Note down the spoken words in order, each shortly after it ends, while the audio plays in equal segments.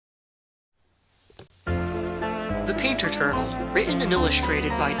The Painter Turtle, written and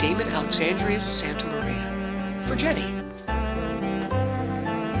illustrated by Daimon Alexandrius Santa Maria. For Jenny.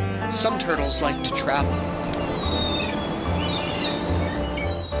 Some turtles like to travel.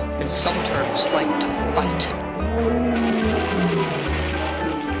 And some turtles like to fight.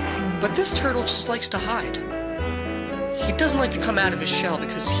 But this turtle just likes to hide. He doesn't like to come out of his shell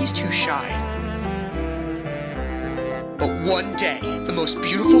because he's too shy. But one day, the most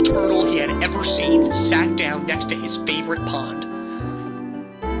beautiful turtle he had ever seen sat down next to his favorite pond.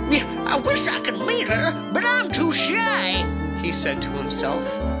 I wish I could meet her, but I'm too shy, he said to himself.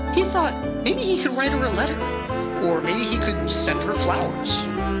 He thought maybe he could write her a letter, or maybe he could send her flowers.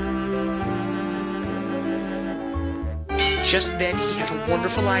 Just then he had a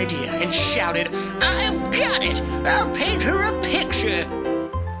wonderful idea and shouted, "I've got it! I'll paint her a picture!"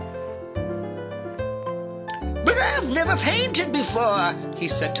 "But I've never painted before," he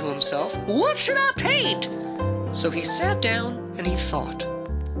said to himself. "What should I paint?" So he sat down and he thought.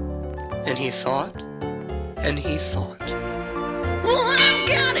 And he thought. And he thought. "Well, I've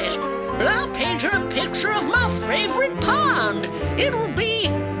got it! I'll paint her a picture of my favorite pond! It'll be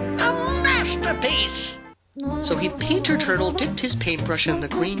a masterpiece!" So the Painter Turtle dipped his paintbrush in the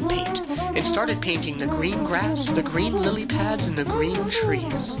green paint and started painting the green grass, the green lily pads, and the green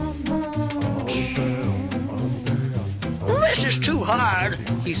trees. "This is too hard,"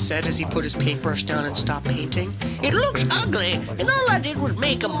 he said as he put his paintbrush down and stopped painting. "It looks ugly, and all I did was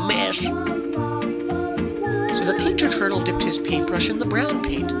make a mess." So the Painter Turtle dipped his paintbrush in the brown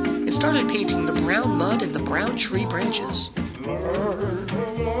paint and started painting the brown mud and the brown tree branches.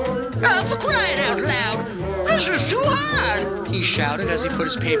 "Oh, for crying out loud! This is too hard!" he shouted as he put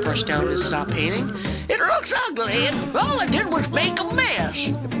his paintbrush down and stopped painting. "It looks ugly, and all I did was make a mess."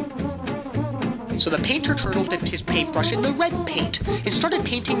 So the Painter Turtle dipped his paintbrush in the red paint and started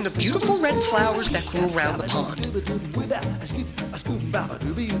painting the beautiful red flowers that grew around the pond.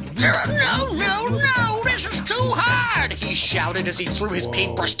 No, this is too hard!" he shouted as he threw his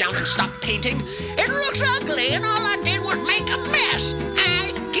paintbrush down and stopped painting. "It looks ugly, and all I did was make a mess!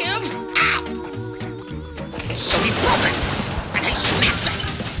 I give up!" So he broke it, and he smashed it.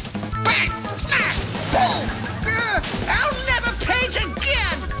 Bang! Smash! Boom! I'll never paint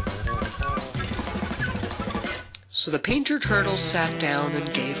again! So the Painter Turtle sat down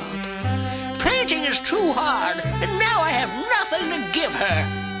and gave up. "Painting is too hard, and now I have nothing to give her,"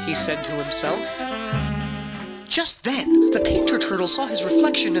 he said to himself. Just then, the Painter Turtle saw his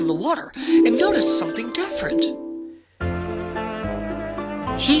reflection in the water and noticed something different.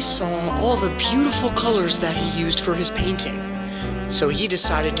 He saw all the beautiful colors that he used for his painting, so he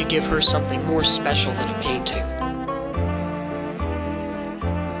decided to give her something more special than a painting.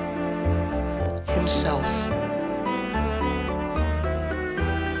 Himself.